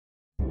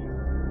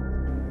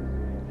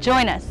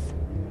Join us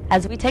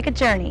as we take a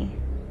journey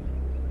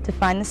to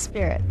find the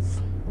spirits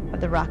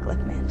of the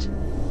Rockliffe Mansion.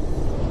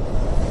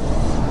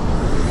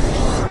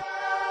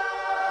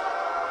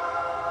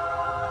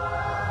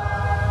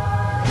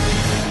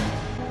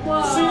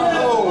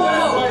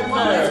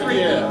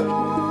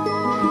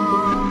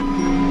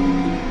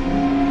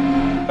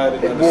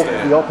 It walked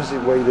the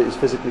opposite way that is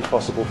physically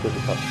possible for the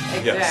couple.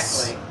 Exactly.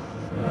 Yes.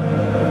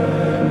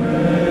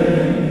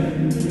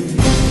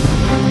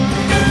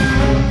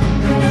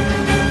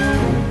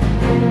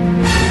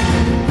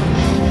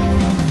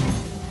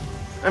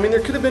 I mean,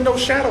 there could have been no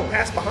shadow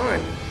passed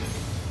behind,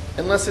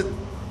 unless it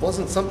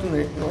wasn't something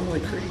that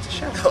normally creates a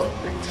shadow.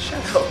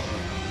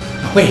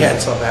 We had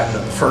something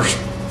happen in the first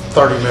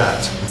 30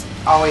 minutes.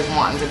 Always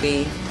wanting to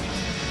be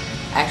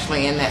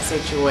actually in that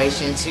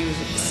situation to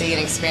see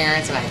and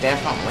experience, and I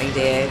definitely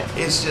did.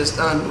 It's just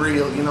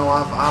unreal. You know,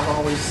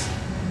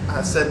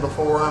 I said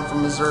before, I'm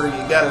from Missouri.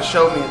 You gotta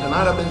show me, and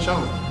tonight I've been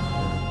shown.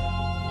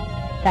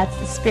 That's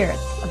the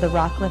spirits of the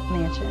Rockliffe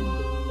Mansion.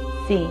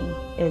 Seeing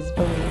is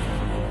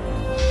believing.